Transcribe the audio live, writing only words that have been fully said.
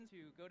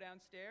to go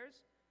downstairs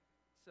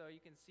so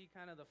you can see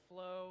kind of the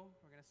flow.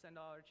 We're going to send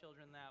all our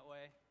children that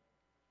way.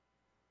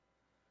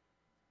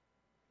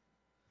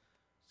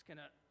 Just going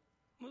to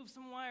move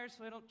some wires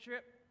so I don't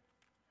trip.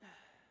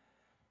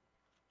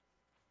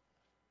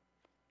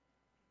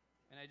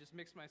 And I just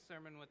mixed my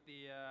sermon with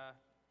the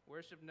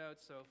worship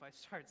notes, so if I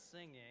start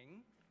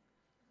singing,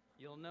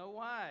 you'll know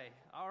why.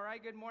 All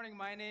right, good morning.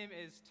 My name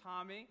is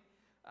Tommy.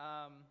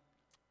 I'm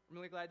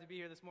really glad to be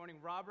here this morning.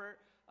 Robert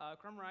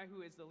Krumrai,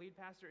 who is the lead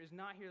pastor, is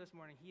not here this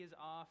morning. He is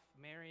off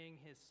marrying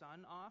his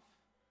son off.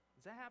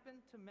 Does that happen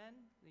to men?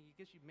 I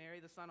guess you marry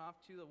the son off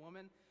to the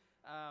woman.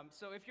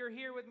 So if you're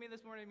here with me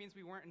this morning, it means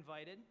we weren't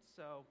invited.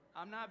 So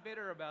I'm not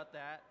bitter about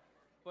that,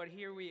 but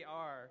here we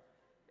are.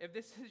 If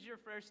this is your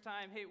first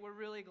time, hey, we're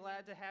really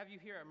glad to have you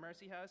here at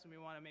Mercy House, and we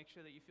want to make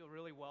sure that you feel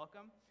really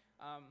welcome.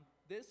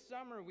 This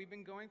summer, we've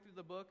been going through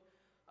the book,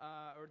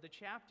 or the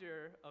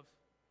chapter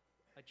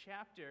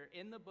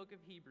in the book of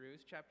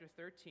Hebrews, chapter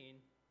 13.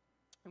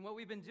 And what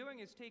we've been doing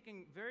is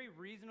taking very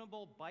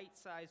reasonable,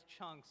 bite-sized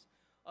chunks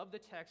of the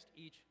text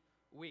each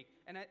week.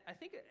 And I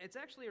think it's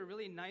actually a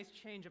really nice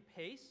change of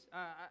pace.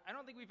 I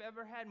don't think we've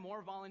ever had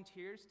more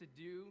volunteers to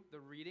do the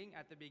reading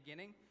at the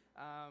beginning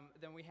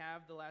than we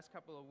have the last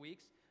couple of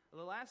weeks.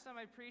 The last time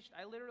I preached,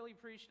 I literally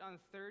preached on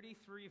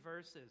 33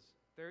 verses.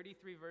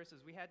 33 verses.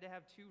 We had to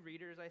have 2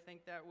 readers, I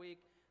think, that week.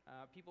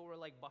 People were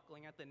like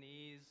buckling at the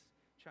knees,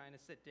 trying to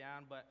sit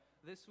down. But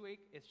this week,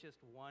 it's just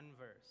one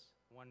verse.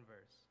 One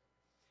verse.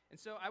 And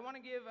so I want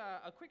to give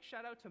a quick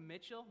shout out to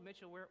Mitchell.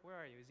 Mitchell, where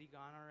are you? Is he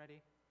gone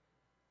already?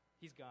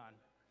 He's gone.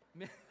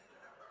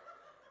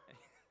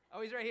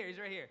 Oh, he's right here. He's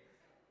right here.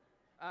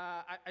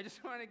 I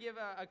just want to give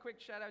a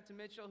quick shout out to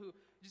Mitchell, who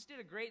just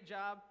did a great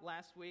job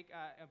last week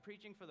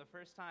preaching for the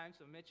first time.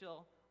 So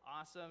Mitchell,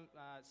 awesome.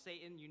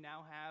 Satan, you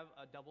now have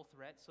a double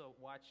threat, so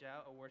watch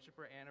out, a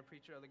worshiper and a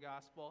preacher of the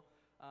gospel.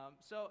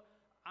 So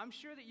I'm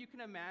sure that you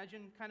can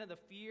imagine kind of the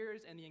fears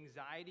and the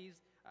anxieties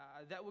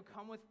that would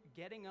come with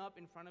getting up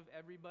in front of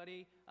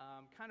everybody,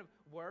 kind of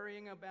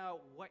worrying about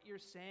what you're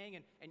saying,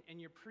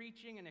 and you're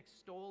preaching and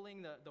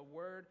extolling the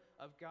word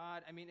of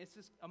God. I mean, it's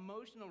this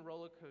emotional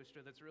roller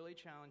coaster that's really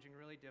challenging,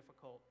 really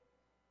difficult.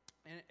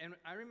 And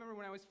I remember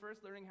when I was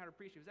first learning how to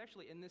preach, it was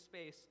actually in this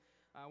space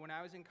when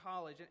I was in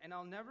college, and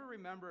I'll never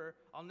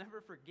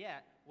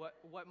forget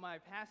what my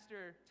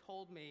pastor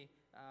told me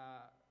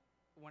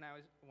when I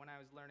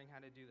was learning how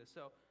to do this.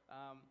 So,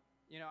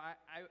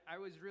 I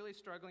was really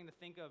struggling to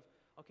think of,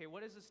 okay,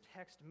 what does this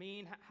text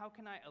mean? How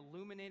can I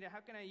illuminate it? How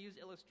can I use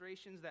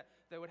illustrations that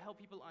would help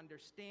people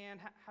understand?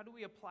 How do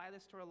we apply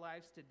this to our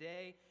lives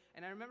today?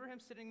 And I remember him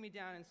sitting me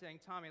down and saying,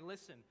 Tommy,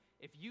 listen,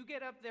 if you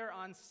get up there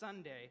on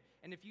Sunday,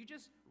 and if you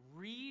just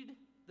read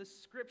the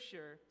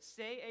scripture,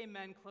 say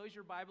amen, close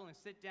your Bible, and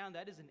sit down,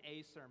 that is an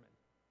A sermon.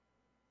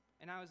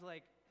 And I was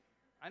like,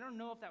 I don't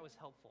know if that was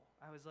helpful.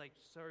 I was like,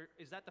 sir,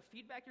 is that the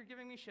feedback you're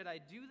giving me? Should I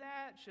do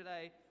that? Should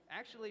I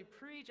actually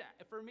preach?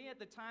 For me at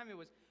the time, it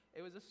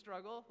was a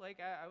struggle. Like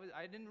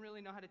I didn't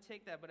really know how to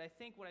take that, but I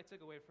think what I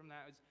took away from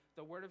that was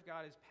the Word of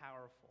God is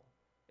powerful.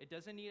 It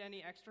doesn't need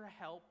any extra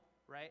help,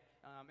 right?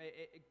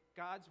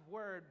 God's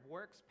Word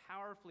works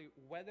powerfully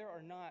whether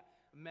or not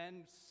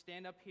men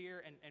stand up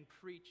here and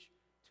preach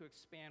to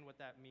expand what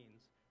that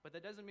means. But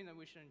that doesn't mean that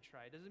we shouldn't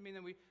try. It doesn't mean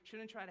that we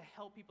shouldn't try to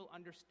help people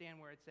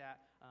understand where it's at,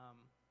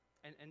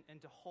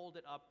 and to hold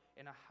it up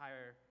in a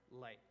higher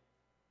light.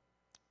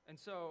 And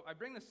so I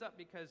bring this up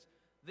because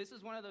this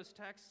is one of those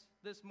texts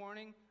this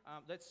morning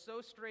that's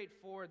so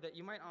straightforward that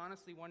you might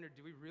honestly wonder,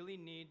 do we really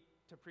need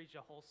to preach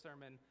a whole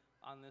sermon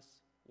on this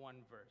one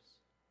verse?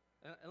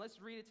 And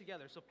let's read it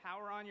together. So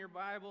power on your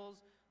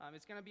Bibles.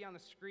 It's going to be on the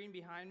screen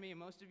behind me, and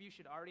most of you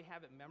should already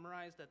have it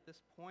memorized at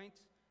this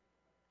point.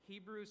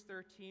 Hebrews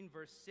 13,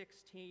 verse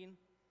 16.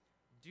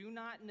 Do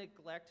not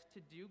neglect to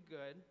do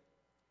good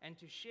and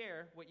to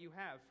share what you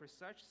have, for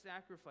such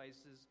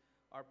sacrifices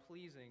are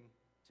pleasing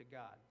to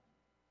God.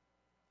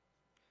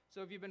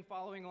 So if you've been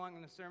following along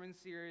in the sermon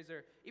series,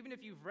 or even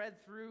if you've read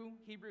through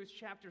Hebrews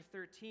chapter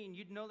 13,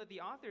 you'd know that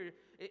the author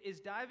is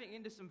diving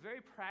into some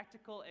very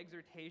practical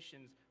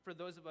exhortations for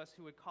those of us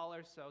who would call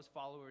ourselves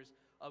followers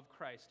of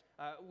Christ.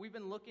 We've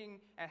been looking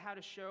at how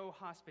to show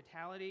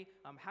hospitality,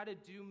 how to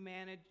do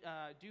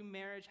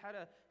marriage,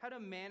 how to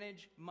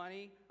manage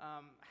money,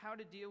 how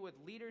to deal with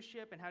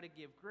leadership and how to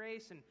give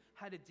grace, and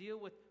how to deal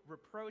with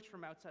reproach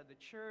from outside the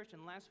church,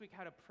 and last week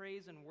how to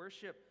praise and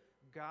worship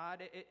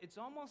God. It's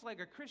almost like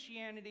a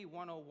Christianity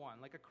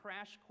 101, like a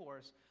crash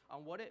course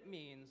on what it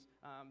means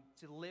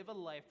to live a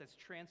life that's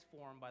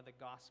transformed by the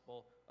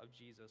gospel of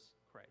Jesus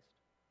Christ.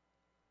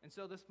 And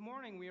so this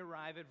morning we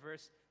arrive at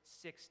verse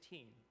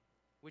 16,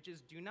 which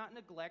is, do not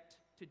neglect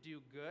to do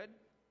good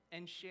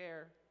and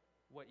share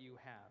what you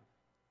have.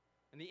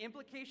 And the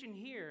implication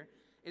here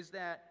is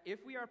that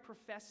if we are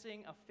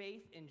professing a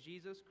faith in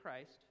Jesus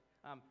Christ,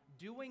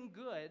 doing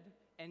good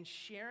and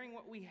sharing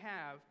what we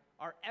have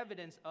are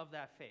evidence of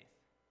that faith.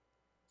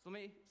 So let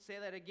me say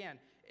that again.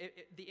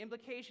 The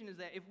implication is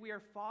that if we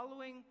are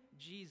following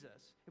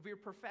Jesus, if we are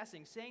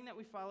professing, saying that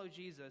we follow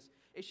Jesus,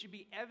 it should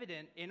be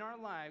evident in our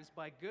lives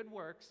by good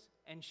works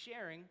and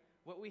sharing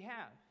what we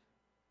have.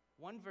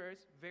 One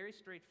verse, very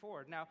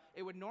straightforward. Now,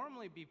 it would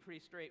normally be pretty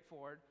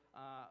straightforward,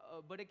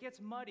 but it gets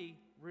muddy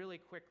really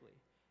quickly.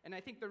 And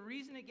I think the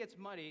reason it gets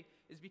muddy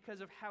is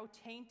because of how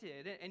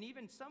tainted, and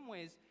even in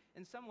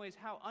some ways,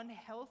 how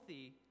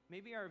unhealthy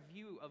maybe our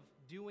view of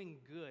doing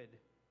good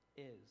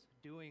is.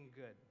 Doing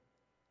good.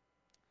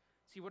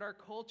 See, what our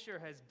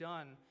culture has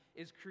done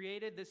is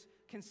created this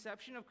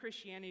conception of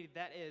Christianity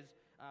that is,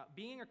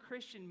 being a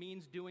Christian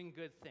means doing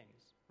good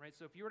things. Right?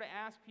 So if you were to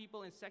ask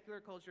people in secular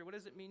culture, what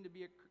does it mean to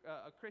be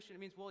a Christian? It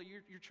means, well,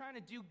 you're trying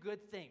to do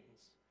good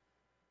things.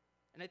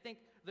 And I think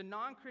the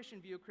non-Christian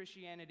view of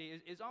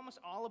Christianity is almost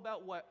all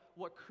about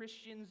what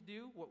Christians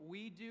do, what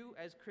we do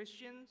as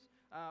Christians,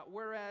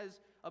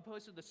 whereas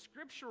opposed to the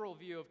scriptural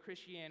view of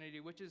Christianity,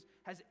 which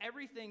has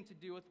everything to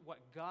do with what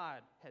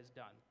God has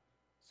done.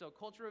 So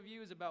cultural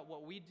view is about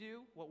what we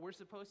do, what we're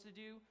supposed to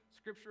do.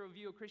 Scriptural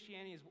view of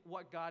Christianity is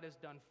what God has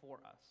done for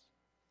us.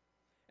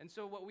 And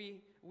so what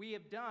we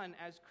have done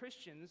as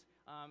Christians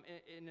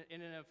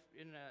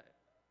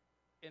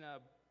in a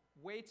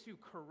way to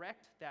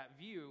correct that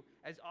view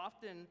as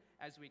often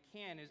as we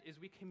can is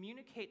we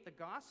communicate the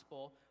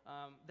gospel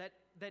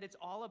that it's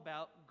all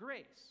about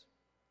grace.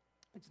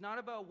 It's not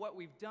about what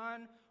we've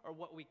done or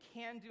what we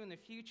can do in the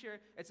future.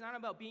 It's not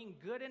about being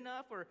good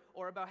enough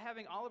or about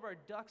having all of our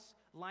ducks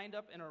lined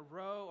up in a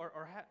row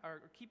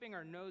or keeping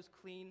our nose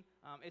clean.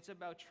 It's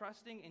about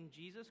trusting in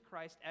Jesus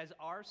Christ as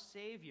our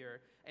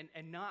Savior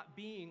and not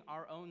being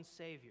our own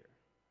Savior.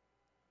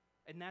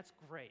 And that's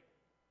great,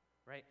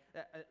 right?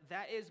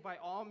 That is by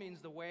all means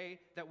the way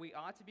that we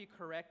ought to be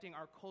correcting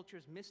our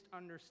culture's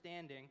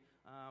misunderstanding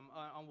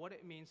on what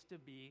it means to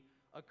be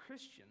a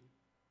Christian.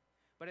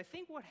 But I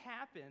think what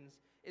happens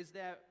is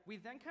that we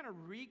then kind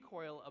of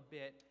recoil a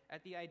bit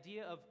at the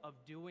idea of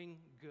doing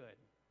good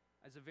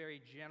as a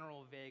very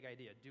general, vague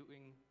idea,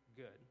 doing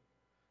good.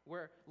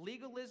 Where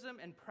legalism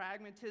and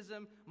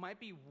pragmatism might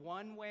be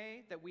one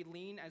way that we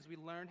lean as we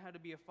learn how to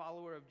be a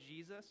follower of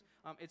Jesus,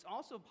 it's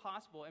also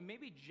possible, and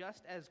maybe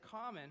just as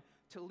common,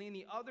 to lean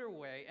the other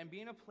way and be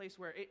in a place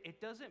where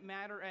it doesn't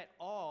matter at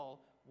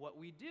all what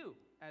we do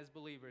as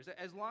believers.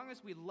 As long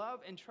as we love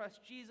and trust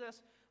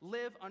Jesus,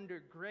 live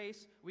under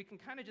grace, we can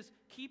kind of just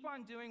keep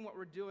on doing what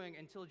we're doing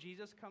until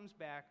Jesus comes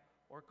back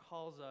or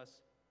calls us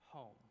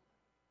home.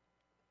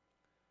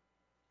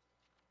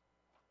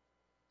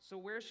 So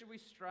where should we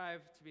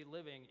strive to be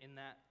living in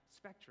that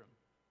spectrum?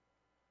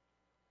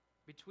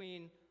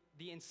 Between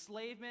the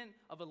enslavement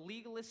of a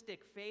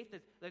legalistic faith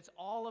that's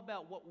all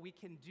about what we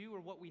can do or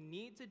what we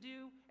need to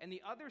do, and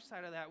the other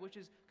side of that, which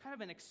is kind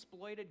of an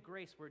exploited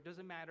grace where it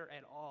doesn't matter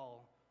at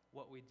all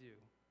what we do.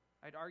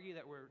 I'd argue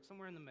that we're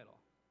somewhere in the middle.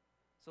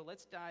 So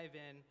let's dive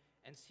in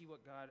and see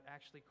what God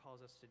actually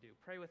calls us to do.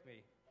 Pray with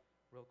me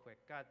real quick.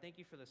 God, thank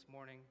you for this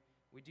morning.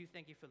 We do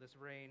thank you for this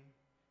rain.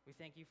 We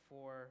thank you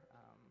for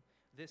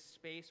this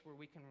space where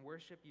we can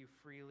worship you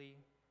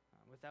freely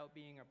without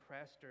being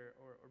oppressed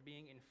or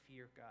being in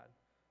fear, God.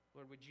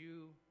 Lord, would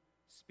you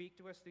speak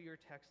to us through your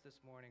text this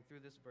morning,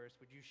 through this verse?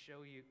 Would you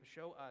show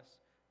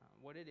us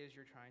what it is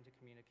you're trying to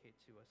communicate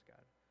to us,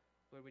 God?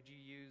 Lord, would you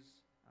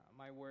use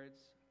my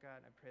words,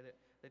 God? I pray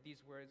that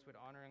these words would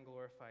honor and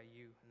glorify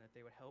you and that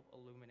they would help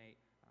illuminate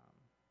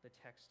the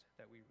text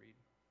that we read.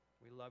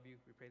 We love you.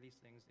 We pray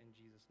these things in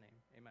Jesus' name.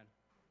 Amen.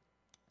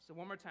 So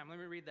one more time, let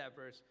me read that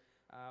verse.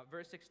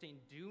 Verse 16,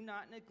 do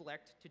not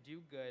neglect to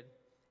do good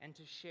and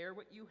to share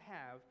what you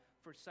have,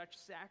 for such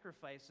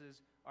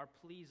sacrifices are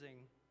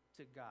pleasing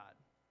to God.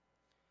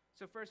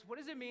 So first, what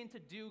does it mean to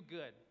do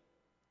good?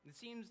 It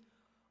seems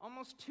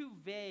almost too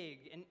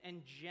vague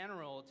and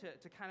general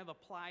to kind of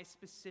apply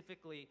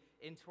specifically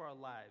into our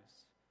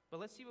lives. But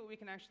let's see what we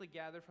can actually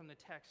gather from the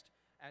text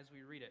as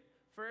we read it.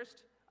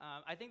 First,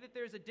 I think that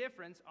there's a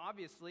difference,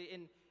 obviously,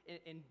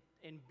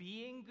 in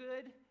being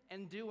good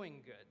and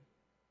doing good.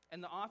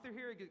 And the author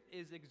here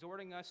is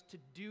exhorting us to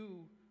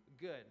do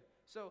good.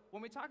 So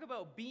when we talk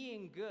about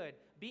being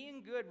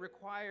good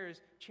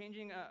requires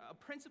changing a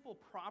principal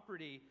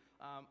property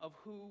of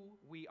who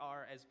we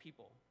are as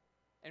people.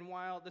 And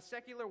while the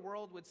secular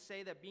world would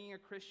say that being a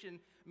Christian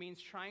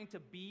means trying to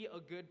be a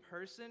good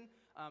person,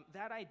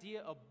 that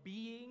idea of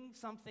being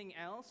something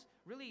else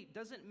really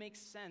doesn't make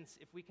sense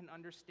if we can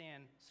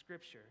understand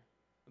Scripture.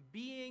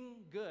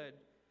 Being good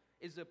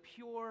is a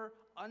pure,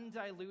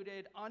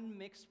 undiluted,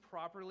 unmixed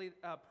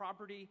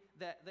property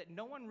that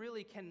no one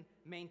really can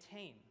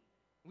maintain.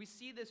 We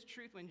see this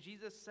truth when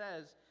Jesus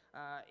says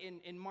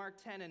in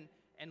Mark 10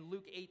 and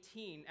Luke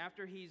 18,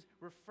 after he's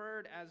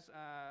referred as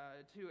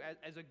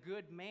a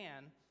good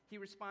man, he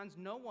responds,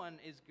 "No one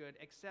is good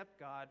except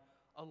God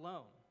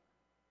alone."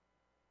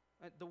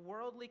 The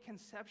worldly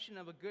conception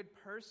of a good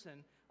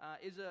person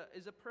is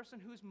a person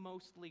who's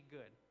mostly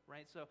good,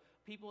 right? So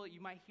people,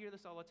 you might hear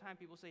this all the time.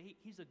 People say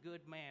he's a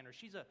good man or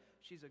she's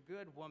a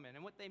good woman,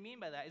 and what they mean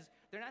by that is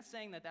they're not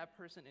saying that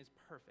person is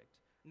perfect.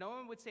 No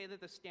one would say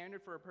that the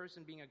standard for a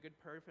person being a good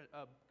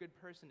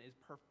person is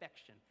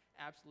perfection,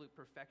 absolute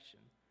perfection.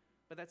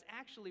 But that's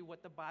actually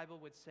what the Bible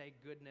would say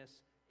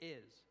goodness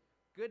is.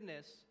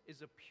 Goodness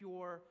is a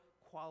pure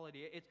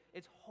quality.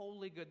 It's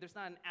wholly good. There's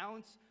not an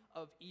ounce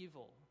of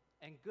evil.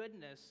 And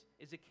goodness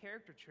is a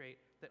character trait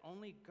that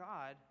only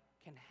God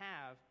can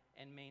have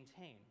and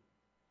maintain.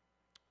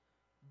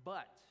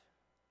 But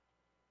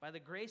by the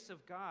grace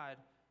of God,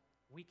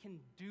 we can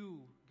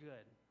do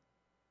good.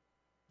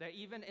 That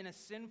even in a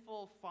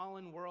sinful,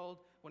 fallen world,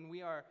 when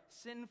we are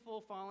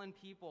sinful, fallen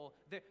people,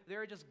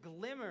 there are just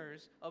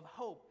glimmers of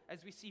hope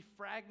as we see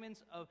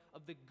fragments of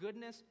the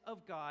goodness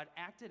of God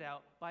acted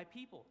out by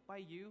people, by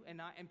you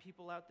and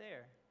people out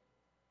there.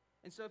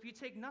 And so if you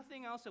take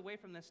nothing else away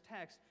from this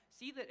text,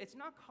 see that it's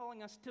not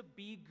calling us to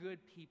be good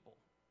people.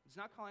 It's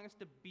not calling us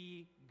to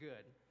be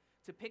good,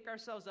 to pick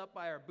ourselves up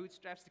by our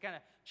bootstraps, to kind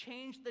of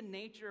change the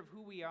nature of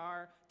who we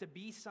are, to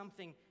be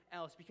something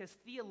else. Because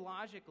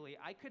theologically,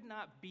 I could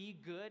not be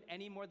good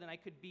any more than I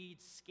could be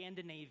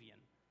Scandinavian.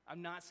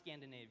 I'm not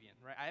Scandinavian,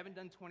 right? I haven't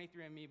done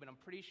 23andMe, but I'm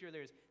pretty sure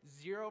there's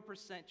 0%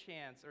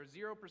 chance or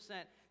 0%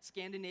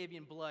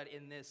 Scandinavian blood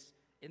in this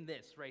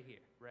right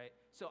here, right?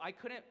 So I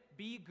couldn't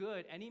be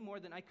good any more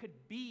than I could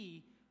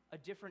be a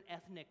different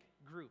ethnic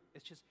group.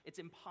 It's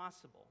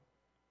impossible.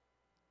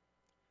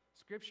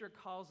 Scripture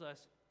calls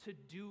us to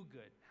do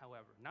good,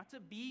 however. Not to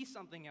be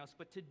something else,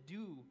 but to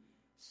do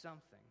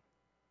something.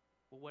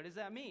 Well, what does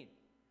that mean?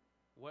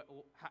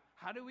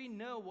 How do we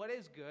know what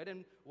is good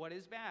and what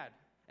is bad?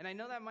 And I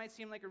know that might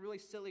seem like a really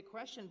silly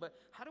question, but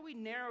how do we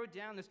narrow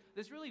down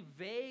this really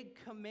vague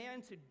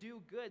command to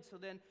do good so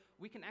then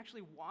we can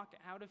actually walk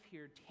out of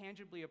here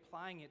tangibly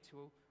applying it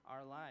to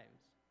our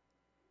lives?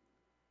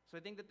 So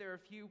I think that there are a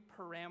few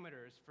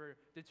parameters for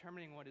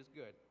determining what is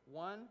good.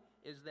 One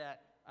is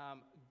that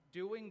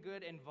doing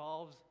good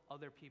involves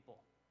other people.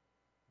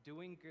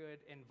 Doing good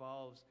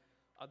involves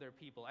other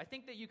people. I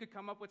think that you could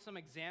come up with some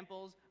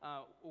examples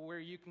where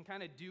you can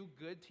kind of do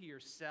good to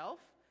yourself,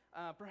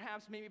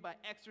 perhaps maybe by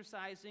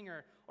exercising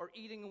or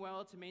eating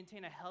well to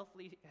maintain a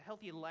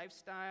healthy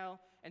lifestyle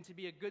and to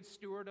be a good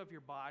steward of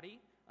your body.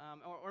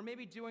 Or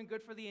maybe doing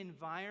good for the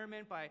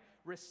environment by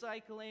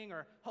recycling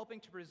or helping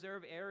to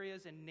preserve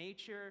areas in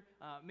nature,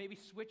 maybe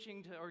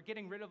switching to or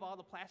getting rid of all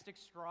the plastic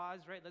straws,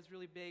 right? That's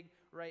really big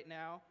right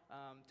now,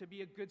 to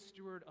be a good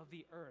steward of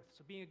the earth.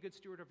 So being a good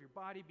steward of your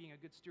body, being a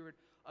good steward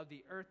of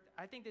the earth,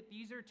 I think that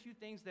these are two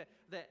things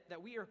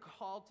that we are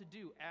called to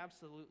do,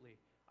 absolutely.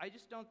 I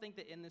just don't think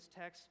that in this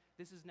text,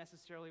 this is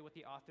necessarily what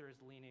the author is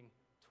leaning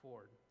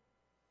toward.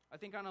 I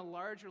think on a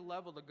larger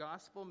level, the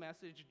gospel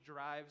message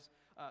drives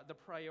the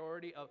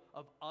priority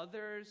of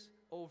others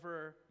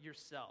over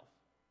yourself,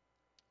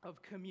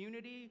 of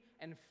community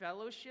and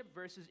fellowship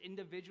versus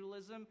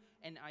individualism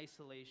and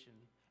isolation.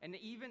 And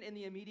even in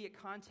the immediate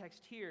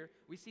context here,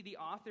 we see the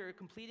author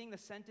completing the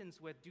sentence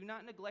with, do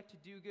not neglect to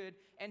do good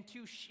and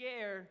to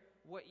share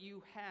what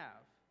you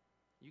have.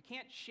 You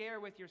can't share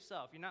with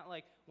yourself. You're not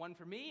like, one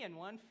for me and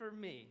one for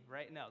me,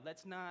 right? No,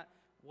 that's not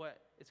what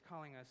it's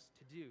calling us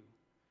to do.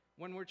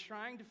 When we're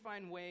trying to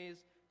find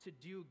ways to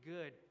do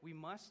good, we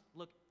must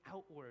look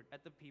outward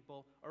at the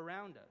people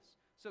around us.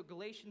 So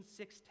Galatians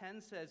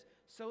 6:10 says,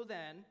 so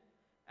then,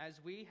 as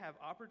we have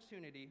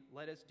opportunity,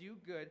 let us do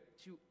good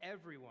to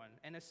everyone,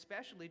 and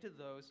especially to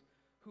those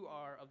who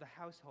are of the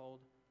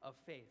household of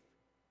faith.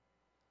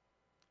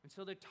 And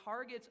so the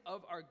targets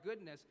of our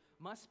goodness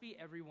must be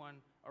everyone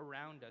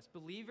around us.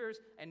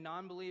 Believers and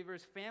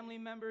non-believers, family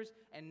members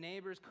and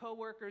neighbors,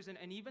 co-workers,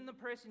 and even the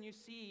person you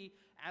see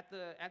at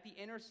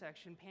the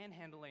intersection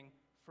panhandling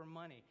for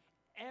money.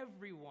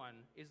 Everyone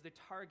is the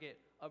target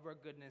of our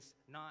goodness,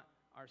 not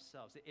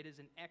ourselves. It is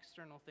an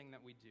external thing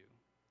that we do.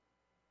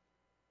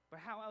 But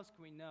how else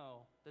can we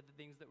know that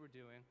the things that we're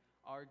doing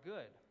are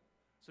good?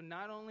 So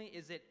not only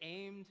is it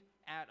aimed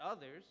at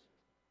others,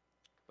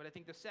 but I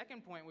think the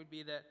second point would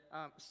be that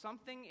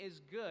something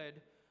is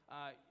good,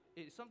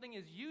 something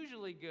is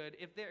usually good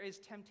if there is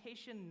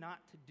temptation not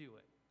to do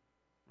it,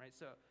 right?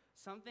 So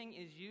something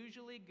is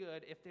usually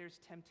good if there's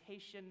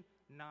temptation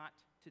not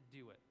to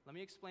do it. Let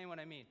me explain what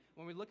I mean.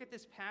 When we look at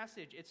this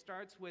passage, it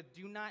starts with,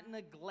 do not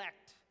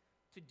neglect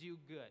to do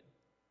good.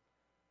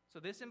 So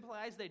this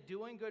implies that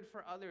doing good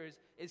for others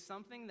is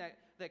something that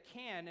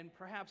can and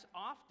perhaps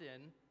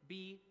often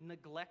be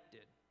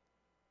neglected.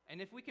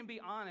 And if we can be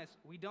honest,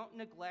 we don't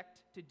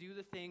neglect to do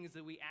the things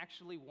that we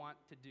actually want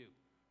to do,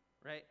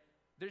 right?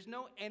 There's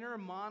no inner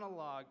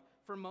monologue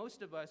for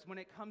most of us when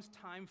it comes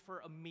time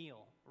for a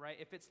meal, right?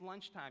 If it's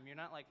lunchtime, you're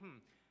not like,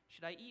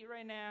 should I eat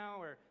right now?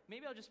 Or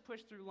maybe I'll just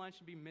push through lunch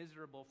and be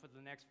miserable for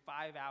the next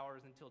 5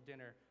 hours until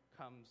dinner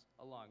comes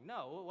along.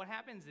 No, what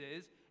happens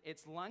is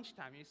it's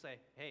lunchtime. You say,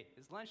 hey,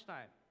 it's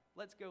lunchtime.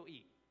 Let's go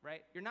eat,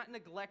 right? You're not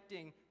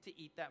neglecting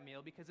to eat that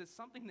meal because it's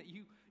something that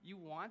you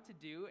want to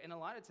do, and a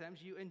lot of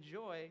times you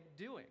enjoy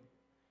doing.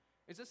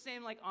 It's the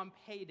same like on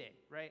payday,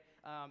 right?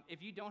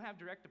 If you don't have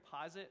direct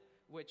deposit,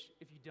 which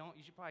if you don't,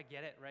 you should probably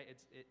get it, right?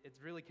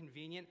 It's really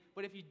convenient.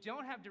 But if you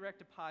don't have direct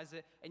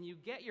deposit and you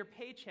get your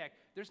paycheck,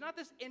 there's not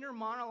this inner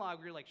monologue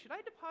where you're like, should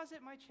I deposit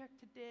my check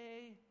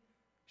today?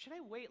 Should I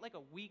wait like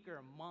a week or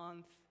a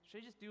month?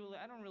 Should I just do it?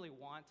 I don't really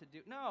want to do.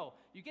 No,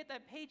 you get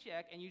that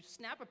paycheck and you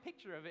snap a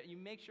picture of it and you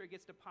make sure it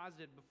gets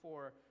deposited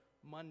before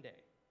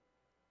Monday.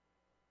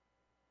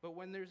 But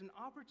when there's an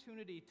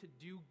opportunity to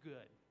do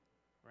good,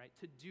 right,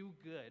 to do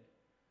good,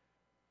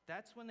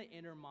 that's when the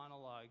inner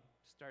monologue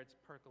starts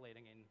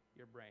percolating in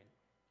your brain.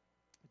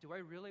 Do I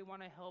really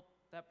want to help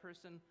that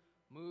person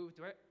move?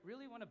 Do I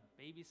really want to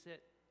babysit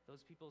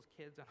those people's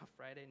kids on a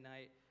Friday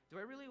night? Do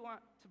I really want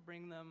to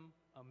bring them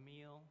a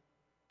meal?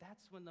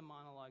 That's when the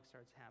monologue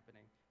starts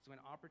happening. It's when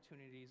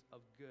opportunities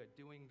of good,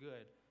 doing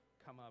good,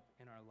 come up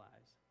in our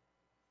lives.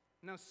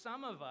 Now,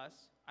 some of us,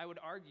 I would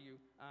argue,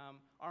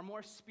 are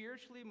more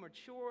spiritually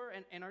mature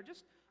and are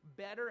just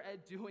better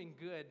at doing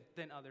good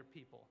than other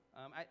people.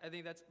 I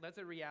think that's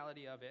a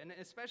reality of it, and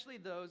especially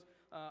those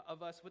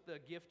of us with the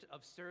gift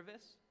of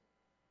service.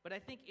 But I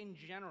think in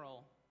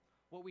general,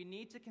 what we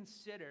need to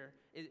consider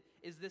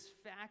is this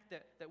fact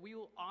that we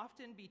will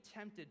often be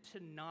tempted to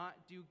not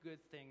do good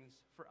things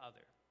for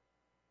others.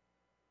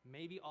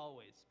 Maybe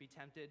always be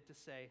tempted to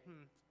say,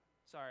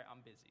 sorry,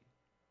 I'm busy.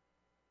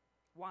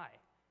 Why?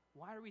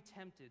 Why are we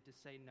tempted to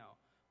say no?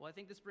 Well, I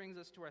think this brings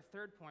us to our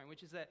third point,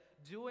 which is that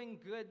doing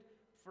good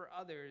for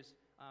others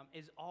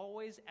is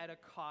always at a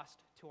cost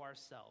to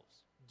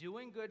ourselves.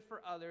 Doing good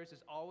for others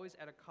is always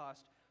at a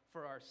cost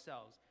for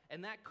ourselves.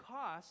 And that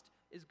cost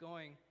is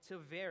going to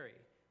vary,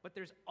 but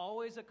there's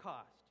always a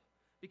cost.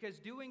 Because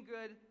doing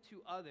good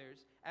to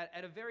others,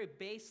 at a very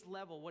base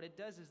level, what it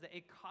does is that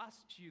it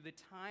costs you the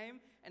time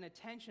and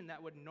attention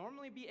that would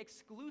normally be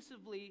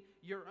exclusively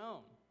your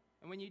own.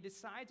 And when you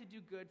decide to do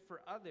good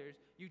for others,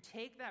 you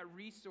take that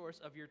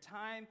resource of your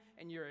time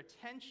and your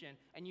attention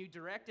and you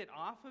direct it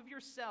off of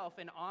yourself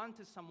and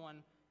onto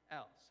someone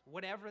else.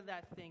 Whatever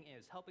that thing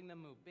is, helping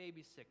them move,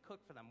 babysit, cook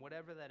for them,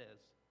 whatever that is.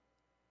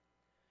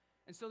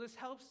 And so this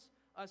helps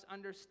us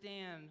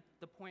understand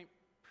the point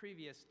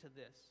previous to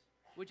this,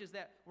 which is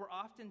that we're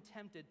often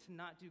tempted to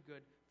not do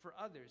good for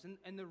others.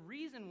 And the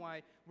reason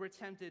why we're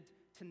tempted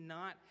to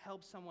not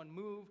help someone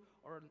move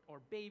or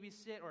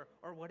babysit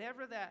or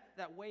whatever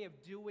that way of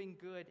doing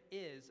good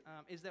is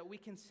that we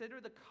consider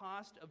the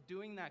cost of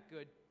doing that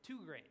good too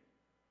great.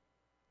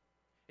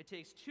 It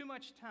takes too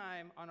much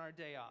time on our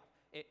day off.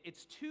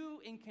 It's too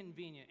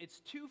inconvenient.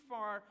 It's too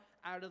far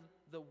out of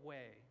the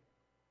way.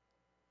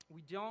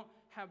 We don't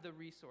have the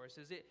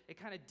resources. It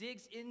kind of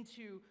digs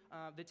into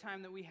the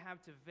time that we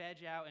have to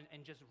veg out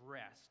and just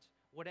rest.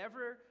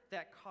 Whatever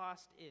that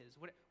cost is,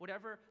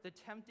 whatever the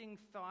tempting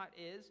thought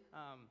is,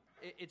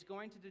 it's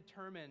going to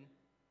determine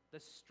the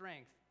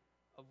strength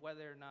of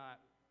whether or not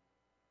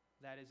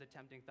that is a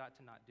tempting thought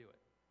to not do it.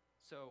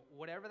 So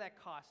whatever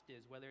that cost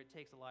is, whether it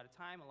takes a lot of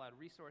time, a lot of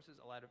resources,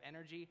 a lot of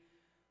energy,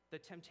 the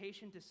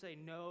temptation to say,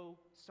 no,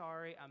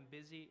 sorry, I'm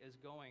busy, is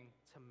going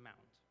to mount.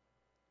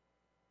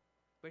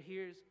 But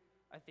here's,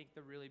 I think,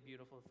 the really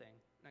beautiful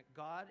thing.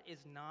 God is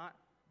not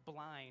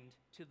blind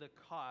to the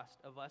cost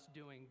of us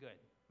doing good.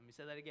 Let me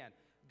say that again.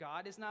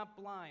 God is not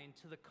blind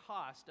to the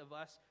cost of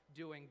us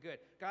doing good.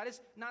 God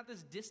is not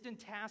this distant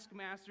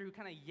taskmaster who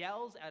kind of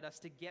yells at us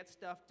to get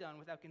stuff done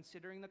without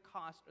considering the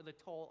cost or the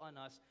toll on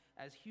us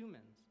as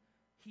humans.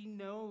 He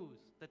knows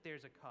that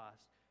there's a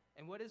cost.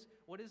 And what does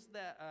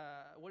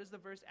the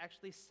verse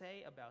actually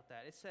say about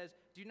that? It says,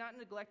 do not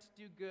neglect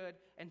to do good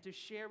and to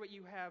share what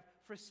you have,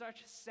 for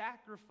such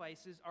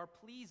sacrifices are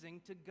pleasing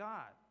to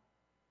God.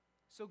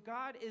 So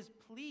God is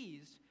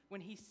pleased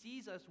when he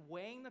sees us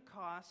weighing the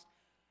cost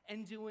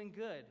and doing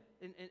good,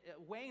 and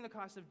weighing the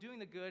cost of doing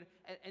the good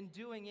and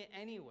doing it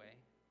anyway.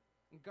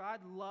 And God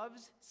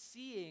loves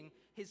seeing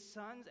his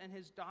sons and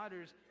his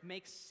daughters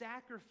make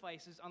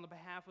sacrifices on the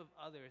behalf of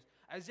others,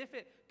 as if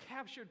it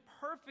captured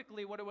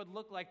perfectly what it would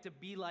look like to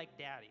be like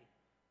Daddy.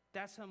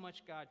 That's how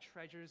much God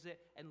treasures it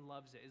and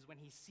loves it, is when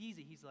he sees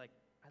it, he's like,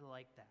 I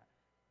like that.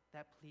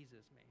 That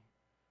pleases me.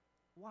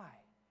 Why?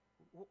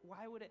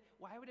 Why would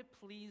it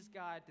please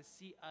God to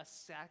see us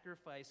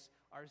sacrifice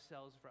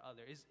ourselves for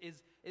others?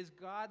 Is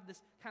God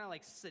this kind of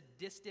like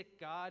sadistic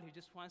God who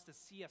just wants to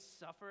see us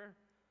suffer?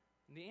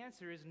 And the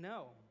answer is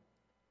no.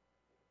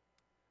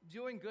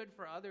 Doing good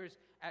for others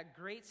at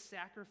great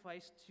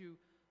sacrifice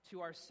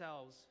to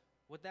ourselves,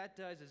 what that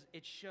does is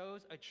it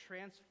shows a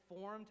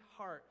transformed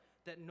heart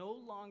that no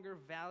longer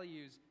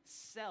values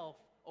self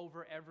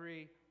over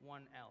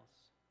everyone else.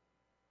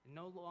 It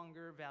no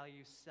longer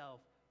values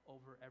self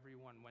over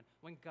everyone.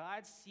 When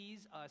God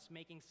sees us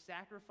making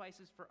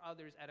sacrifices for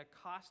others at a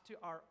cost to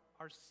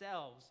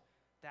ourselves,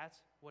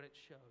 that's what it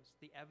shows,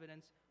 the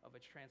evidence of a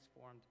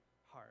transformed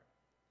heart.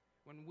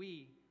 When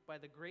we, by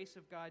the grace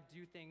of God,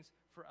 do things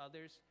for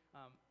others,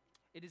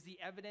 it is the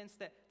evidence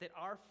that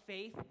our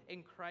faith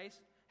in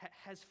Christ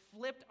has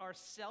flipped our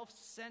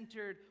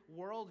self-centered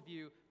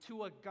worldview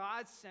to a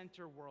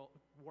God-centered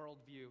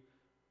worldview,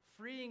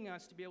 freeing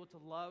us to be able to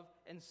love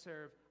and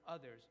serve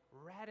others,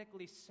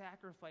 radically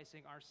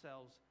sacrificing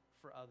ourselves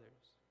for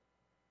others.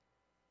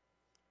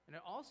 And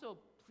it also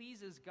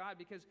pleases God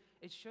because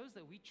it shows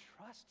that we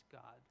trust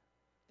God.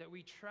 That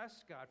we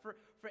trust God. For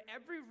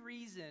every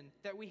reason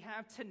that we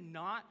have to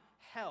not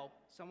help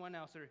someone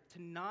else or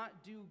to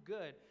not do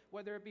good,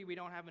 whether it be we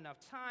don't have enough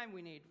time,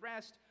 we need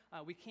rest,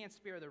 we can't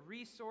spare the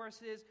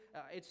resources,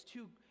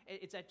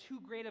 it's at too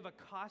great of a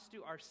cost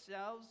to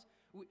ourselves,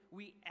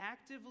 We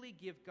actively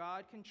give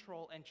God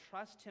control and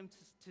trust Him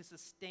to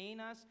sustain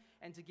us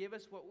and to give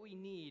us what we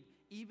need,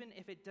 even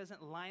if it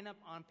doesn't line up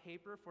on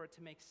paper for it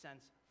to make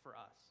sense for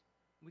us.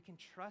 We can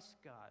trust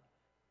God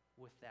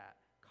with that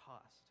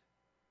cost.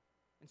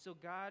 And so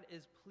God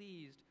is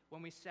pleased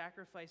when we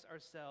sacrifice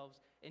ourselves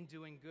in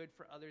doing good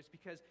for others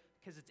because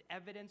it's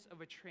evidence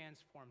of a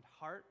transformed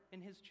heart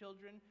in His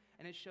children,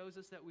 and it shows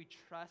us that we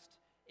trust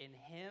in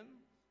Him.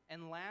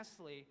 And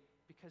lastly,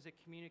 because it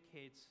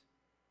communicates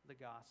the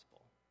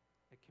gospel.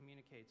 It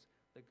communicates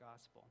the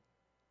gospel.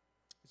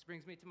 This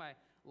brings me to my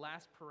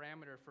last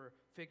parameter for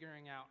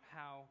figuring out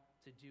how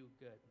to do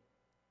good.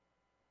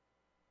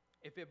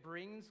 If it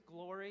brings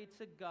glory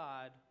to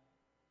God,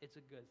 it's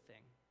a good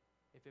thing.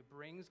 If it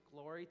brings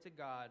glory to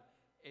God,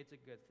 it's a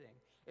good thing.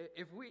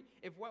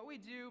 If what we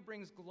do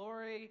brings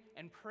glory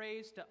and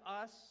praise to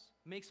us,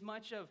 makes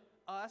much of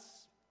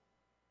us,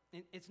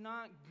 it's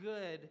not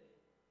good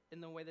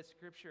in the way that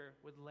Scripture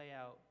would lay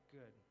out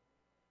good.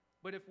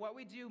 But if what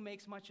we do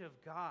makes much of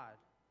God,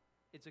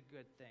 it's a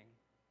good thing.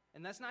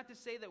 And that's not to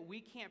say that we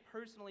can't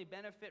personally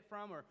benefit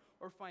from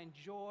or find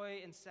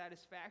joy and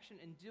satisfaction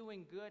in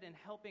doing good and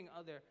helping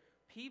other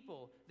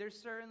people. There's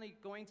certainly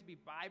going to be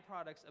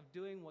byproducts of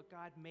doing what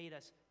God made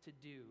us to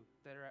do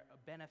that are a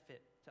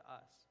benefit to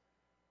us.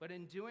 But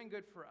in doing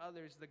good for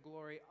others, the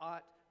glory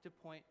ought to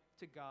point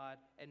to God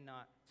and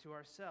not to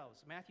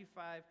ourselves. Matthew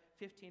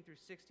 5:15 through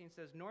 16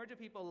 says, "Nor do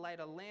people light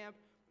a lamp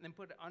and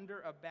put it under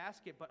a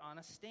basket, but on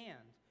a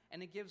stand,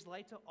 and it gives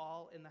light to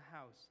all in the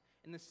house.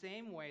 In the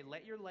same way,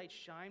 let your light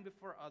shine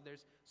before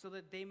others, so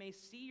that they may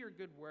see your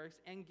good works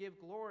and give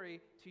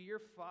glory to your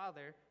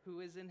Father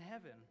who is in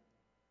heaven."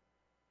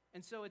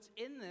 And so it's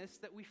in this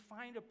that we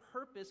find a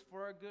purpose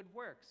for our good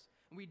works.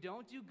 We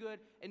don't do good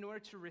in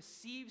order to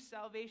receive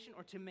salvation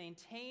or to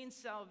maintain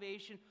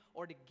salvation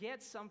or to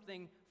get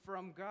something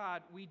from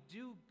God. We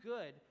do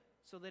good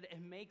so that it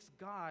makes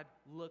God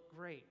look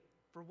great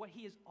for what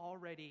He has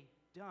already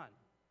done.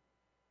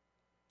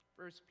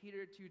 1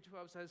 Peter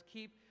 2:12 says,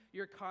 "Keep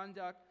your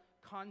conduct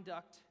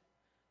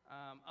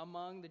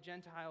among the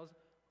Gentiles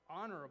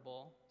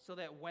honorable, so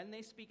that when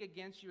they speak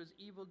against you as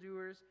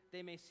evildoers,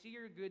 they may see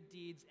your good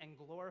deeds and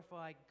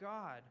glorify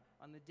God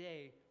on the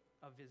day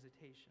of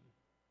visitation."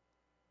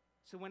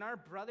 So when our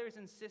brothers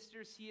and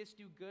sisters see us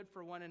do good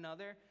for one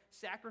another,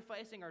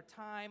 sacrificing our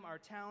time, our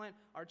talent,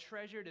 our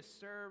treasure to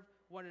serve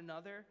one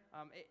another,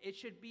 it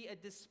should be a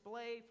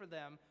display for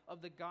them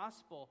of the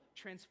gospel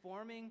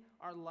transforming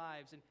our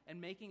lives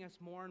and making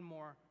us more and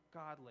more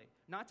godly.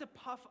 Not to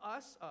puff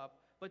us up,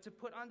 but to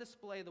put on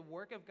display the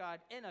work of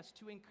God in us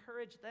to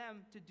encourage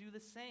them to do the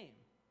same.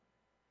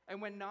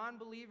 And when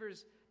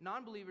non-believers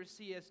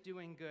see us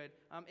doing good,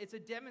 it's a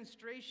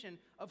demonstration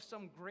of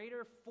some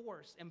greater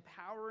force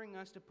empowering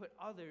us to put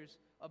others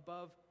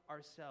above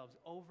ourselves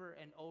over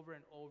and over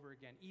and over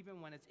again,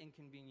 even when it's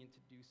inconvenient to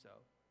do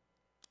so.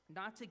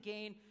 Not to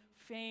gain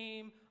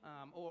fame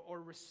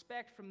or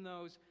respect from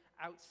those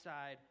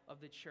outside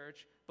of the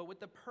church, but with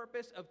the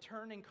purpose of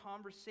turning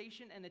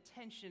conversation and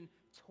attention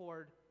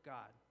toward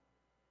God.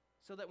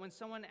 So that when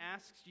someone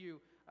asks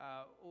you,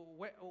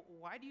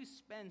 why do you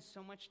spend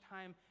so much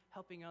time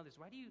helping others?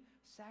 Why do you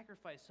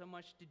sacrifice so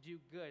much to do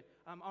good?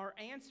 Our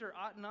answer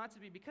ought not to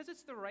be, because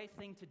it's the right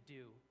thing to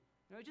do.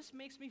 It just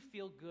makes me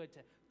feel good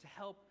to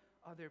help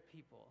other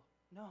people.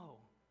 No.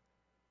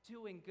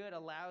 Doing good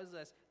allows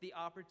us the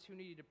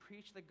opportunity to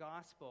preach the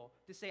gospel,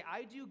 to say,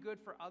 I do good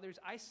for others,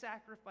 I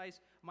sacrifice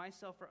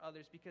myself for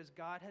others because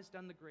God has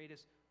done the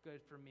greatest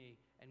good for me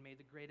and made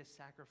the greatest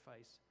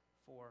sacrifice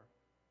for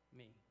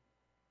me.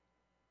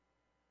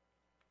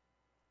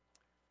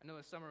 I know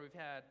this summer we've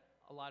had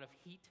a lot of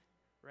heat,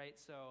 right?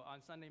 So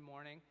on Sunday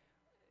morning,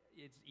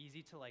 it's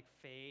easy to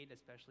fade,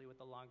 especially with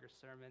the longer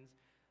sermons.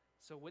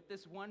 So with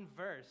this one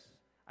verse,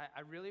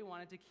 I really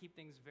wanted to keep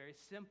things very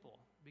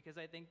simple because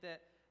I think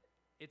that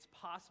it's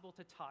possible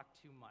to talk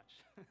too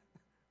much,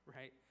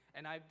 right?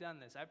 And I've done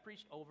this. I've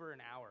preached over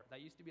an hour.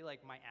 That used to be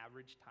my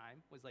average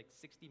time was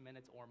 60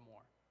 minutes or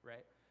more,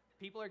 right?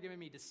 People are giving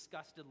me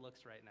disgusted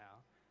looks right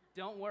now.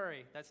 Don't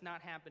worry, that's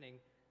not happening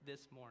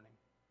this morning.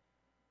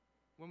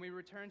 When we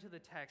return to the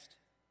text,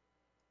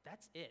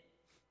 that's it,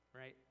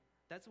 right?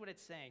 That's what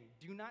it's saying.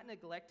 Do not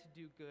neglect to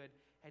do good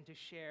and to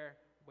share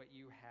what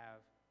you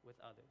have with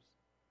others.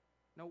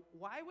 Now,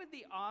 why would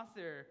the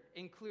author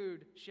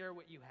include share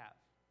what you have?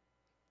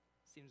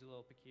 Seems a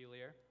little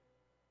peculiar.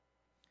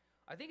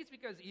 I think it's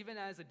because even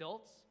as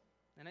adults,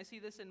 and I see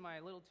this in my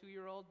little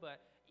 2-year-old,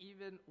 but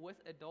even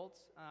with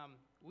adults,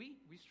 we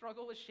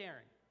struggle with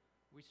sharing.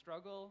 We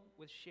struggle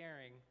with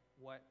sharing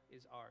what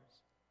is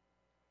ours.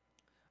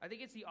 I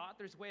think it's the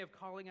author's way of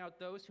calling out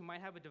those who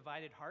might have a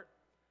divided heart,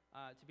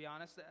 to be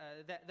honest,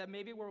 that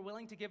maybe we're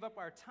willing to give up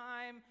our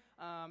time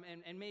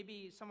and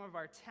maybe some of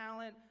our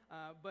talent,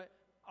 but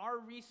our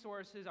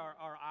resources are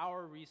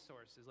our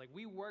resources.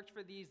 We worked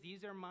for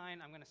these are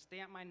mine, I'm going to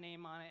stamp my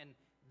name on it, and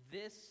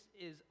this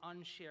is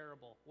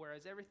unshareable.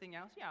 Whereas everything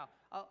else,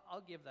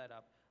 I'll give that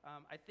up.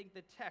 I think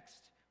the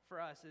text for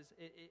us is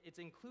it's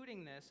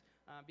including this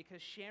because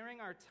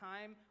sharing our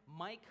time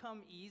might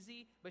come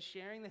easy, but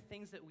sharing the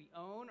things that we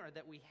own or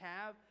that we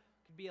have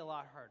could be a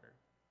lot harder.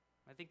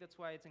 I think that's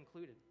why it's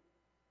included,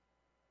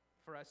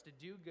 for us to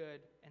do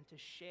good and to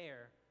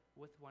share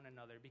with one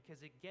another,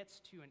 because it gets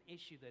to an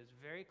issue that is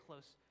very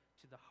close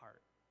to the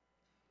heart.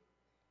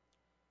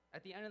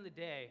 At the end of the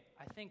day,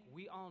 I think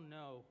we all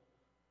know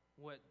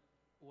what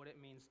it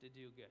means to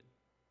do good,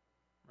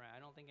 right? I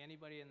don't think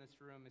anybody in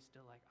this room is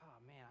still like, oh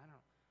man,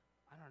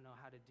 I don't know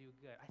how to do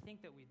good. I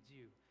think that we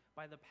do.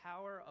 By the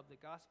power of the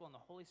gospel and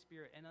the Holy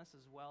Spirit in us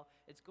as well,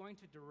 it's going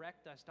to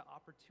direct us to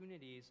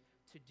opportunities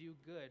to do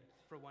good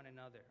for one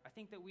another. I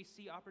think that we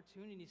see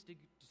opportunities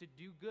to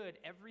do good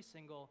every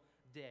single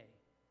day.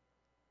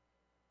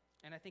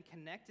 And I think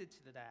connected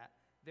to that,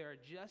 there are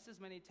just as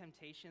many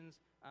temptations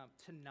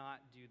to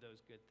not do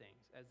those good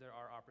things as there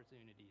are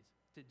opportunities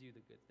to do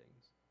the good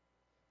things.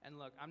 And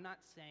look, I'm not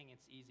saying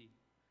it's easy.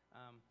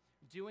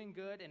 Doing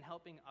good and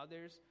helping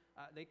others,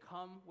 they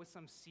come with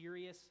some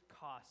serious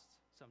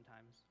costs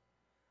sometimes.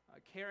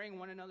 Carrying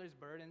one another's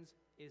burdens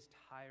is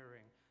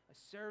tiring.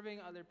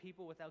 Serving other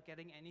people without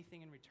getting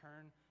anything in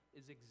return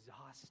is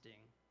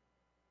exhausting.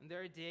 And there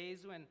are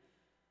days when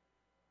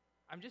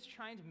I'm just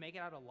trying to make it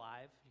out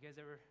alive. You guys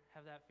ever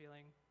have that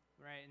feeling?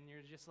 Right? And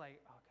you're just like,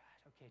 oh God,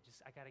 okay,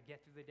 I got to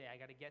get through the day.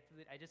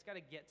 I just got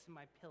to get to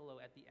my pillow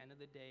at the end of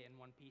the day in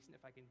one piece. And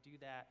if I can do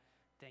that,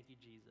 thank you,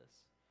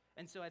 Jesus.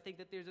 And so I think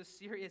that there's a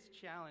serious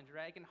challenge,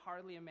 right? I can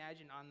hardly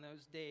imagine on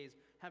those days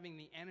having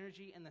the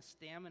energy and the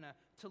stamina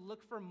to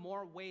look for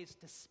more ways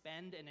to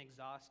spend and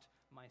exhaust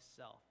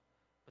myself.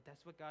 But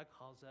that's what God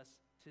calls us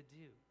to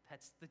do.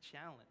 That's the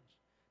challenge.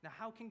 Now,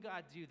 how can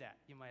God do that,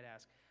 you might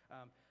ask?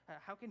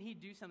 How can he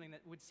do something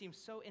that would seem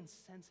so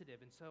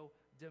insensitive and so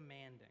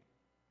demanding?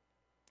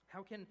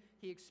 How can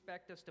he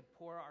expect us to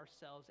pour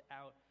ourselves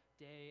out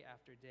day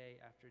after day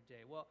after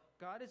day? Well,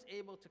 God is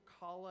able to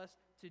call us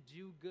to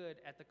do good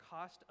at the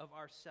cost of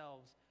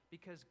ourselves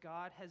because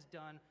God has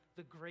done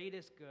the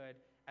greatest good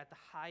at the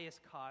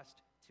highest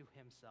cost to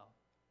himself.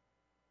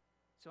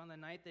 So on the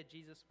night that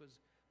Jesus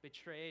was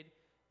betrayed,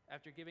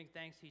 after giving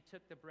thanks, he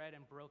took the bread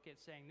and broke it,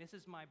 saying, "This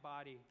is my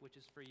body, which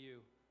is for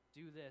you.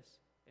 Do this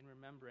in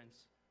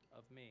remembrance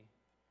of me."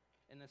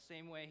 In the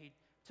same way, he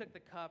took the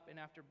cup, and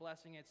after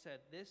blessing it, said,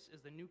 "This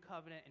is the new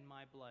covenant in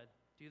my blood.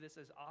 Do this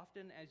as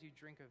often as you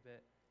drink of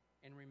it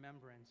in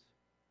remembrance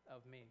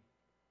of me."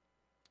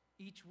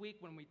 Each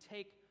week when we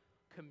take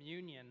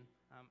communion,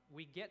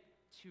 we get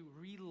to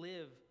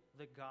relive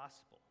the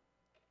gospel.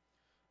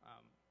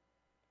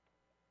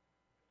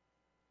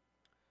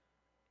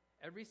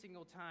 Every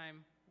single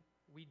time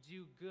we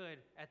do good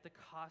at the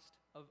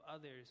cost of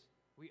others,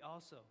 we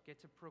also get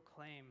to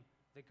proclaim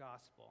the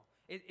gospel.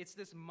 It's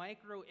this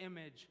micro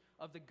image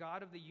of the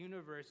God of the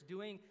universe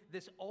doing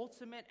this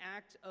ultimate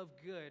act of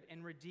good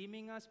and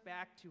redeeming us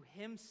back to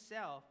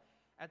himself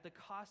at the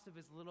cost of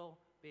his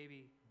little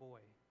baby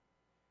boy.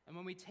 And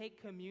when we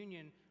take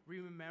communion, we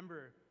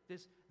remember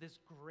this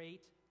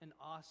great and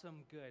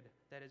awesome good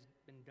that has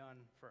been done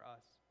for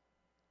us.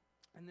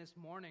 And this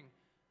morning,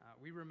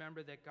 we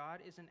remember that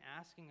God isn't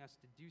asking us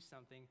to do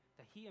something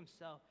that he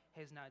himself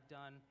has not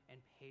done and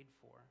paid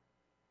for.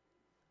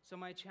 So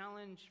my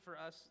challenge for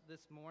us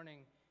this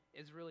morning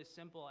is really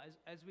simple.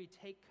 As we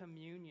take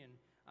communion,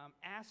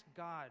 ask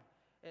God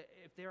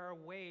if there are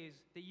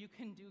ways that you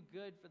can do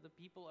good for the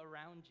people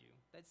around you.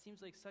 That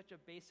seems like such a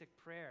basic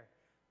prayer.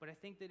 But I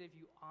think that if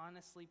you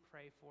honestly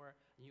pray for it,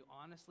 and you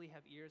honestly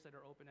have ears that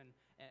are open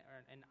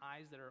and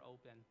eyes that are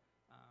open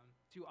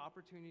to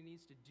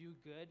opportunities to do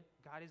good,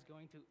 God is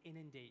going to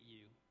inundate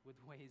you with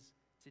ways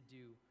to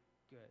do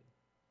good.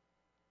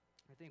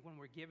 I think when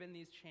we're given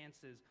these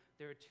chances,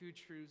 there are two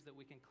truths that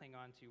we can cling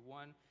on to.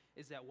 One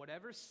is that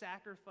whatever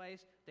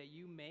sacrifice that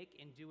you make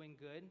in doing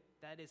good,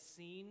 that is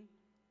seen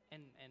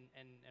and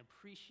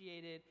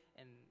appreciated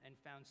and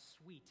found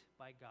sweet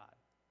by God.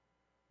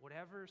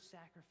 Whatever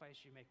sacrifice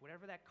you make,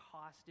 whatever that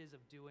cost is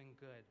of doing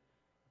good,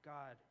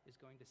 God is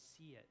going to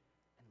see it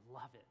and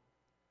love it.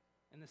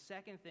 And the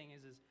second thing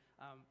is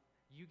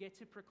you get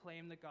to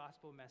proclaim the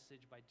gospel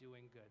message by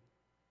doing good.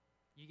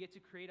 You get to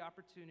create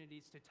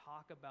opportunities to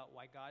talk about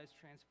why God has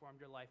transformed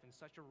your life in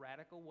such a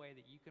radical way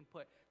that you can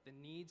put the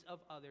needs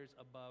of others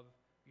above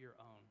your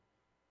own.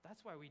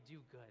 That's why we do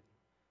good.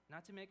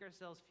 Not to make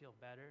ourselves feel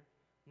better,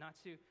 not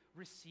to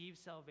receive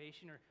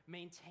salvation or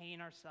maintain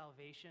our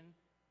salvation,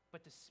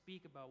 but to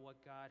speak about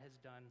what God has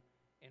done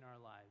in our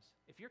lives.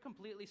 If you're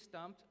completely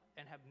stumped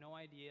and have no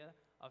idea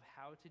of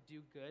how to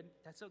do good,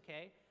 that's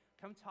okay.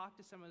 Come talk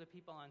to some of the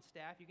people on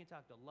staff. You can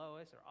talk to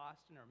Lois or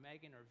Austin or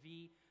Megan or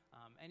V,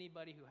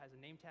 anybody who has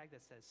a name tag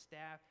that says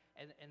staff.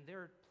 And there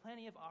are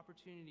plenty of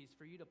opportunities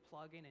for you to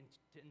plug in and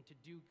to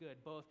do good,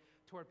 both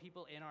toward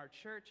people in our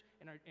church,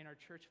 in our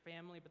church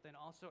family, but then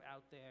also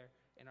out there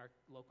in our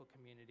local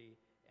community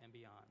and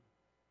beyond.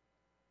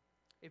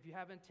 If you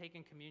haven't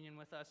taken communion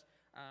with us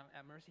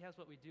at Mercy House,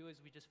 what we do is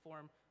we just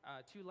form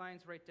two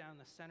lines right down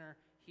the center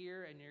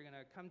here, and you're going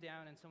to come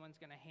down, and someone's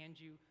going to hand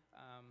you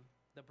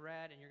the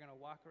bread, and you're going to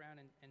walk around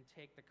and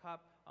take the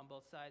cup on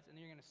both sides, and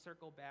then you're going to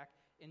circle back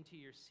into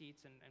your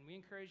seats. And we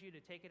encourage you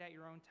to take it at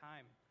your own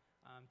time.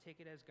 Take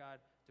it as God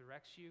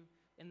directs you.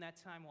 In that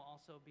time, we'll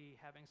also be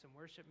having some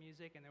worship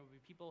music, and there will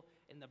be people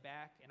in the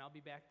back, and I'll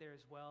be back there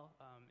as well.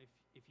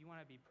 If you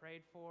want to be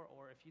prayed for,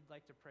 or if you'd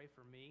like to pray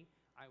for me,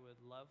 I would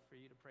love for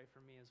you to pray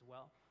for me as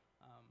well.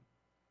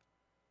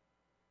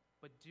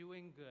 But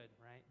doing good,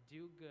 right?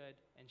 Do good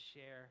and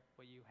share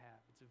what you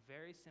have. It's a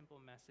very simple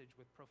message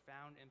with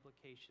profound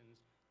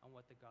implications on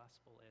what the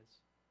gospel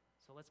is.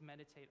 So let's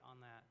meditate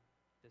on that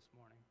this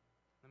morning.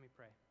 Let me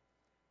pray.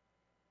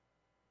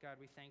 God,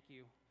 we thank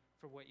you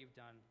for what you've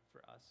done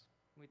for us.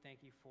 We thank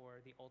you for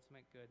the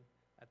ultimate good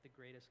at the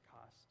greatest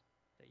cost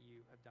that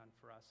you have done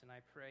for us. And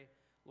I pray,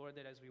 Lord,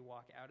 that as we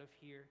walk out of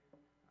here,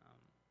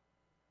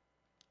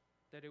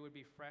 that it would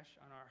be fresh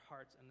on our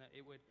hearts, and that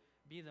it would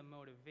be the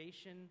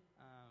motivation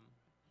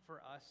for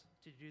us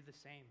to do the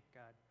same,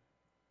 God.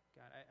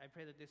 God, I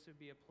pray that this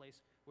would be a place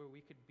where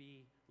we could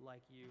be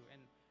like you.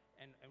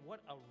 And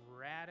what a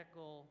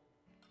radical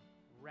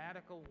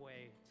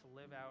way to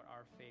live out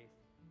our faith,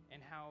 and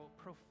how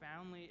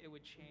profoundly it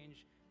would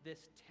change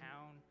this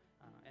town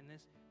and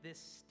this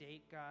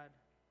state, God,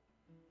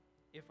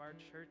 if our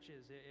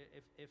churches,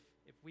 if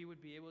we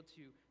would be able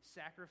to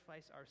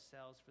sacrifice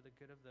ourselves for the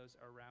good of those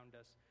around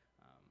us,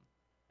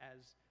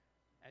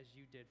 as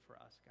you did for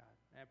us, God.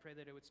 And I pray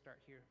that it would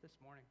start here this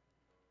morning,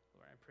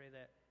 Lord. I pray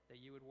that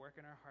you would work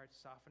in our hearts,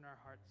 soften our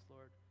hearts,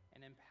 Lord,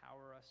 and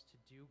empower us to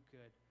do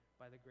good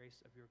by the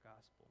grace of your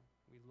gospel.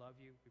 We love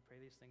you. We pray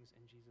these things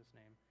in Jesus'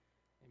 name.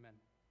 Amen.